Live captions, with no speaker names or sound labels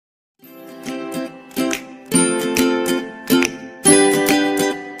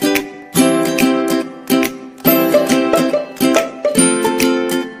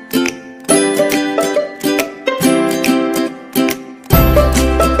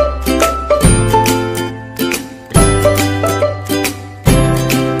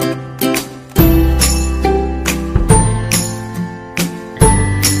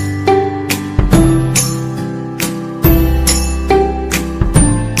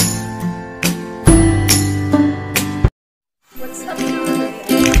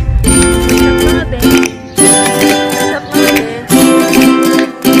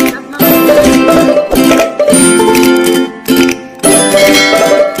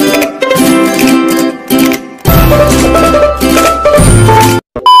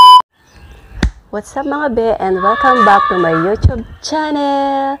What's up mga be, and welcome back to my YouTube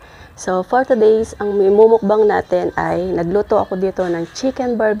channel. So for today's, ang mumukbang natin ay nagluto ako dito ng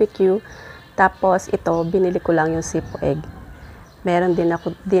chicken barbecue. Tapos ito, binili ko lang yung SEAPO egg. Meron din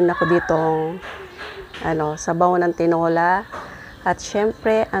ako ditong sabaw ng tinola. At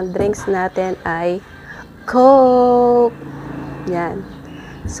syempre, ang drinks natin ay Coke. Yan.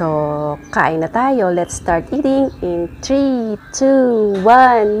 So, kain na tayo. Let's start eating in 3, 2,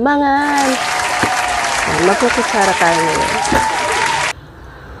 1, mangan! Magkukutsara tayo ngayon.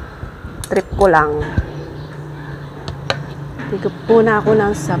 Trip ko lang. Higop muna ako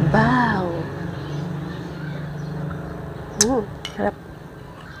ng sabaw. Sarap.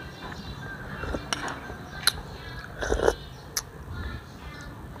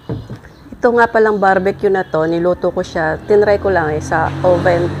 Ito nga palang barbecue na to, niluto ko siya, tinry ko lang sa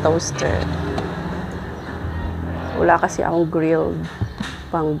oven toaster. Wala kasi akong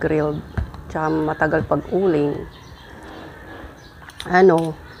pang grilled, tsaka matagal pag-uling.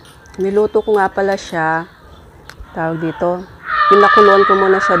 Niluto ko nga pala siya, tawag dito, pinakuluan ko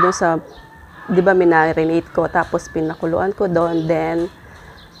muna siya dun sa, di ba minarinate ko, tapos pinakuluan ko doon, then,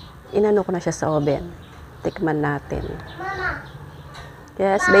 inano ko na siya sa oven. Tikman natin.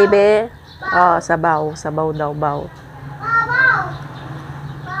 Yes, baby. Oh, sabaw daw, baw.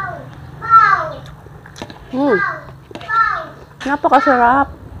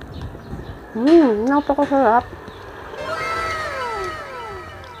 Napakasarap. Napakasarap.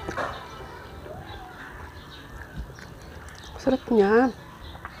 Sarap niya.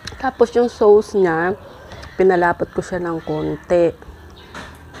 Tapos yung sauce niya, pinalapot ko siya ng konti.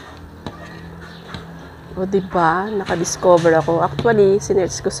 O, diba? Nakadiscover ako. Actually,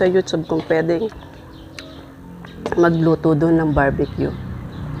 sinerch ko sa YouTube kung pwedeng magluto doon ng barbecue.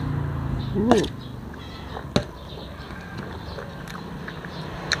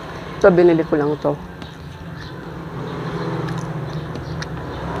 So, binili ko lang ito.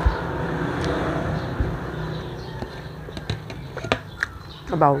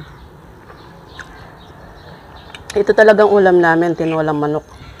 Abaw. Ito talagang ulam namin, tinolang manok.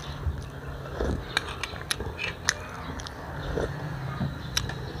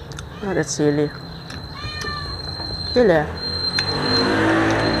 Oh, that's chili. Chili.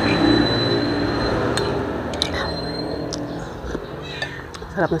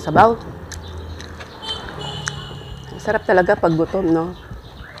 Sarap ng sabaw. Sarap talaga pag gutom, no?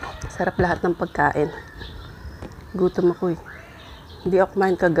 Sarap lahat ng pagkain. Gutom ako eh. Hindi ako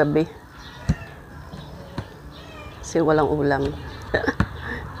kumain kagabi. Kasi walang ulam.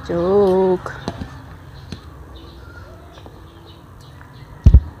 Joke.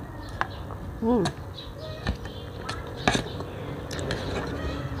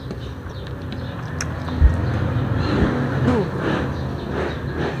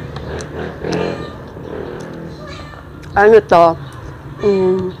 Ano ito?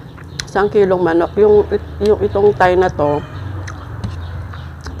 1 kilong manok. Yung itong Thai na to,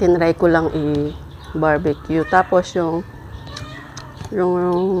 tinry ko lang i-barbecue. Tapos yung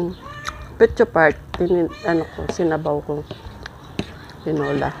pizza part, sinabaw ko.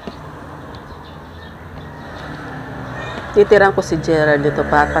 Tinola. Titirang ko si Gerald dito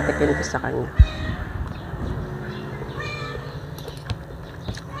para patikin ko sa kanya.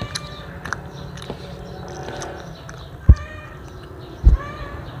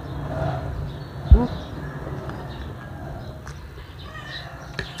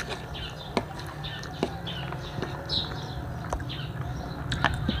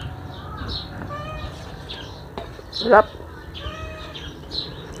 Sarap.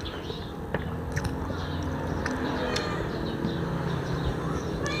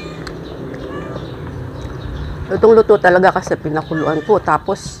 Itong luto talaga kasi pinakuluan ko,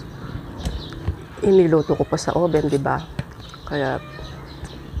 tapos iniluto ko pa sa oven, di ba? Kaya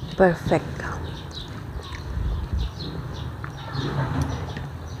perfect.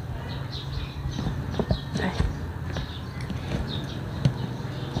 Ay.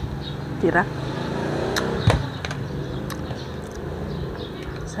 Tira.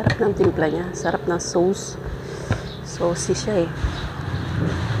 Sarap ng timpla niya, sarap ng sauce. Saucy siya eh.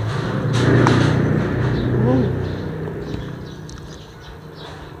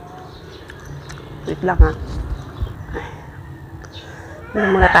 Wait lang ha. Ano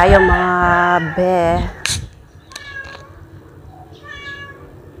muna tayo mga be.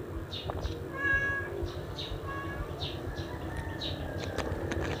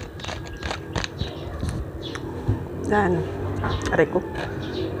 Yan. Aray ko.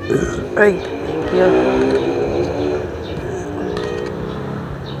 Ay, thank you.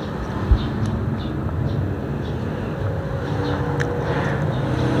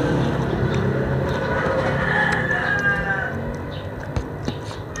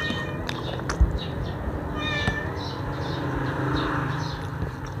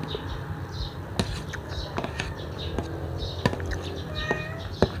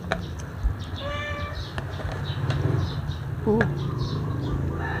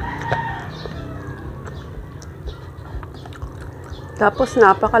 Tapos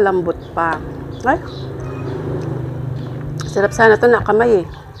napakalambot pa. Ay, sarap sana to na kamay eh.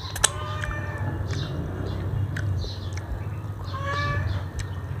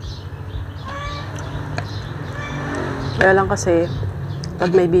 Kaya lang kasi,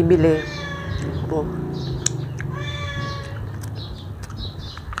 pag may bibili,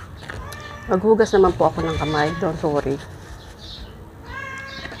 maghugas naman po ako ng kamay, don't worry.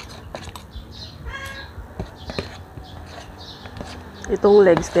 Itong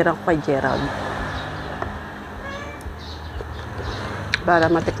legs, tira ko kay Gerald. Para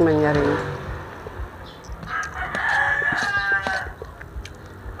matikman niya rin.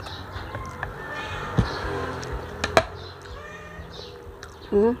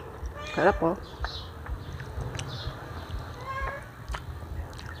 Sarap po.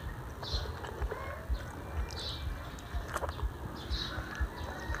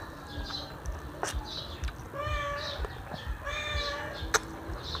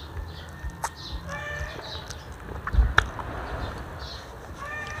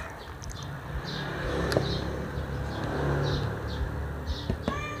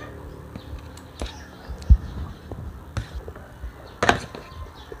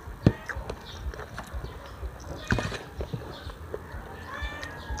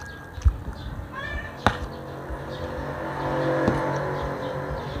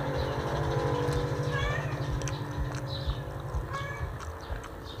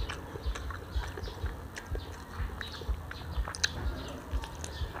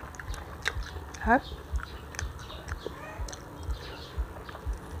 Hot.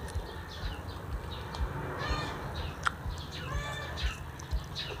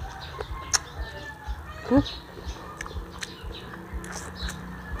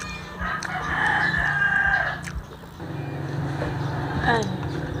 Ay,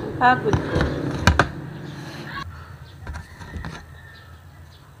 pagod ko.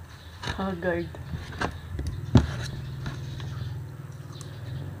 Haggard.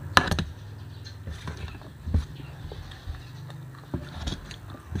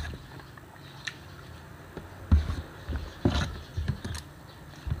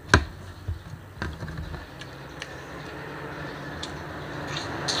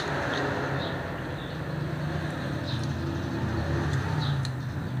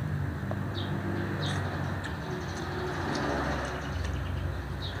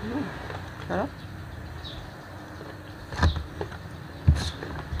 Sarap.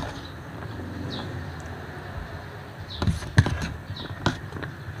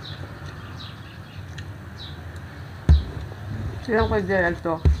 Silang kay Gerald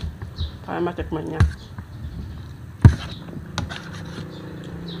to. Para matikman niya.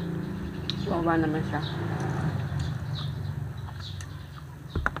 Bawa naman siya.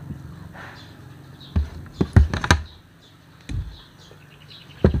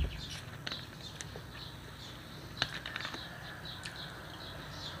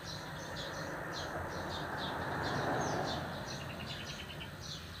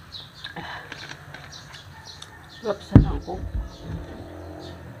 Lapsan ako.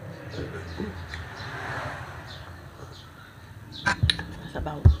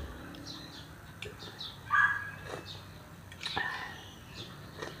 Sabaw.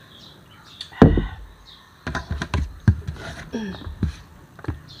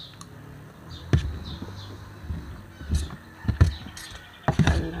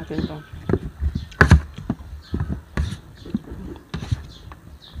 Kain natin to.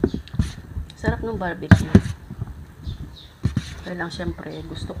 Sarap ng barbecue. Kaya lang syempre,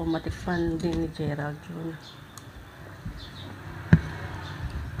 gusto kong matikman din ni Gerald yun.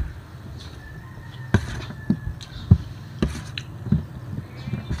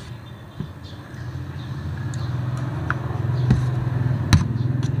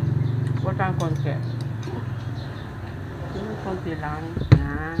 Huwag kang konti. Konti lang.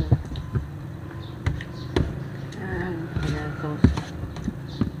 Yan. Yan. Ayan, sauce.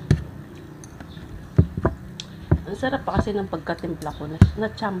 Ang sarap pa kasi ng pagkatimpla ko.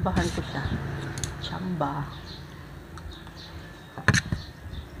 Natsambahan ko siya. Tsamba.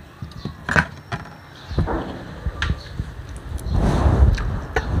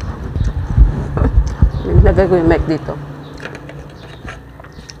 Nilagay ko yung mic dito.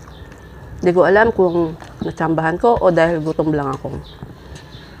 Hindi ko alam kung natsambahan ko o dahil gutom lang ako.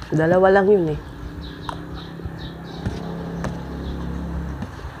 Dalawa lang yun eh.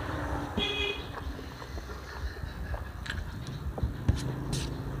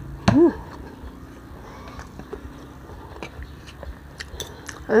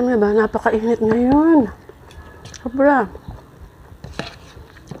 Alam niyo ba, napakainit ngayon. Sobra.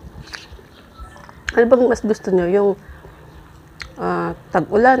 Ano bang mas gusto niyo? Yung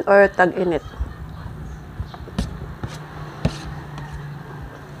tag-ulan or tag-init.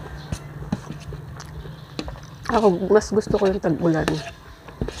 Ako, mas gusto ko yung tag-ulan.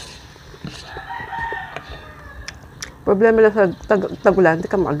 Problema lang sa tag-ulan,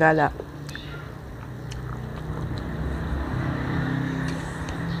 hindi ka makagala.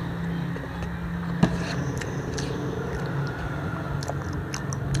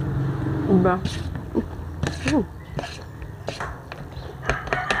 Diba?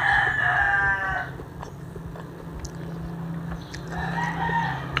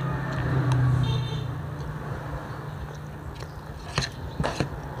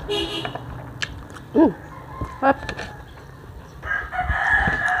 Hop.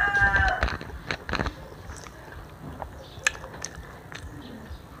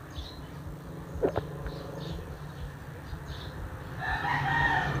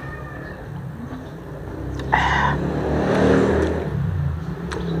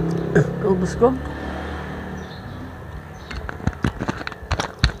 Ubus ko.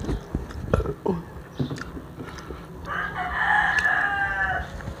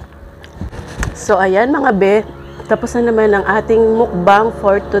 So, ayan mga be, tapos na naman ang ating mukbang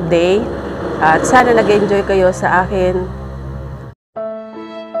for today. At sana nag-enjoy kayo sa akin.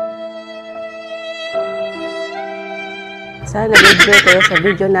 Sana nag-enjoy kayo sa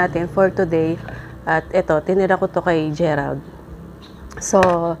video natin for today. At eto, tinira ko to kay Gerald. So,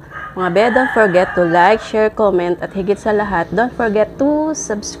 mga be, don't forget to like, share, comment, at higit sa lahat, don't forget to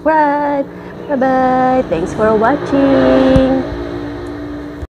subscribe. Bye-bye! Thanks for watching!